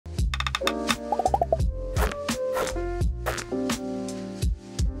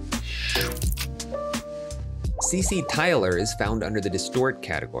CC Tiler is found under the Distort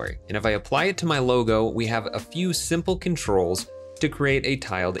category, and if I apply it to my logo, we have a few simple controls to create a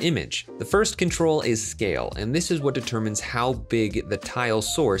tiled image. The first control is scale, and this is what determines how big the tile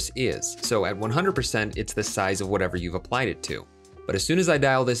source is. So at 100%, it's the size of whatever you've applied it to. But as soon as I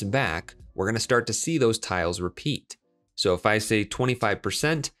dial this back, we're gonna start to see those tiles repeat. So if I say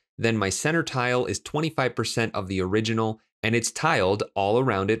 25%, then my center tile is 25% of the original, and it's tiled all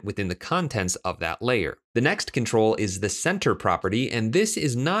around it within the contents of that layer. The next control is the center property, and this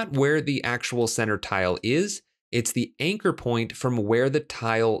is not where the actual center tile is, it's the anchor point from where the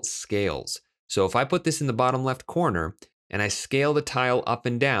tile scales. So if I put this in the bottom left corner and I scale the tile up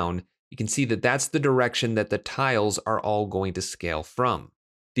and down, you can see that that's the direction that the tiles are all going to scale from.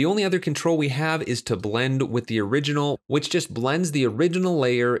 The only other control we have is to blend with the original, which just blends the original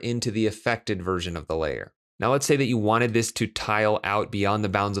layer into the affected version of the layer. Now let's say that you wanted this to tile out beyond the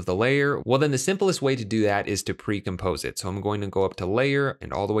bounds of the layer. Well, then the simplest way to do that is to pre-compose it. So I'm going to go up to Layer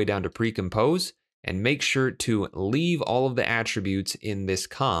and all the way down to Pre-compose, and make sure to leave all of the attributes in this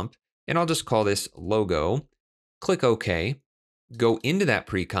comp, and I'll just call this logo. Click OK, go into that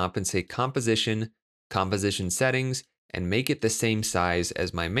pre-comp and say Composition, Composition Settings, and make it the same size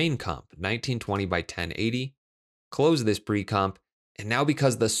as my main comp, 1920 by 1080. Close this pre-comp, and now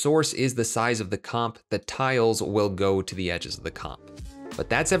because the source is the size of the comp, the tiles will go to the edges of the comp. But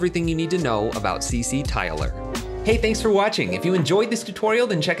that's everything you need to know about CC Tiler. Hey, thanks for watching. If you enjoyed this tutorial,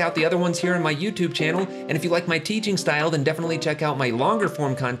 then check out the other ones here on my YouTube channel. And if you like my teaching style, then definitely check out my longer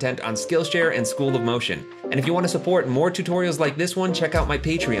form content on Skillshare and School of Motion. And if you want to support more tutorials like this one, check out my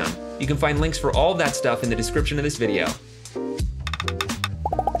Patreon. You can find links for all of that stuff in the description of this video.